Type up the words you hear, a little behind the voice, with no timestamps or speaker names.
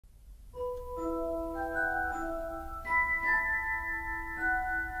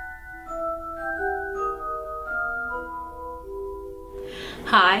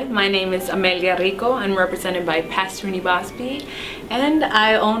Hi, my name is Amelia Rico. I'm represented by Pastorini-Bosby and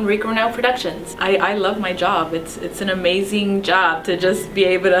I own RicOrnel Productions. I love my job. It's an amazing job to just be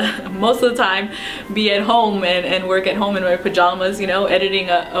able to, most of the time, be at home and work at home in my pajamas, you know, editing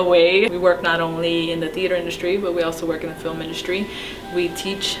away. We work not only in the theater industry, but we also work in the film industry. We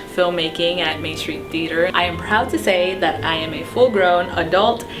teach filmmaking at Main Street Theater. I am proud to say that I am a full-grown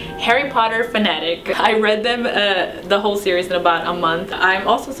adult Harry Potter fanatic. I read them the whole series in about a month. I'm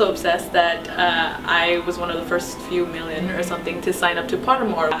also so obsessed that I was one of the first few million or something to sign up to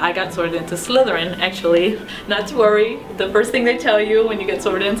Pottermore. I got sorted into Slytherin, actually. Not to worry, the first thing they tell you when you get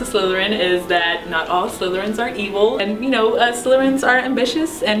sorted into Slytherin is that not all Slytherins are evil. And you know, Slytherins are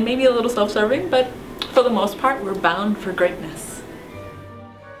ambitious and maybe a little self-serving, but for the most part, we're bound for greatness.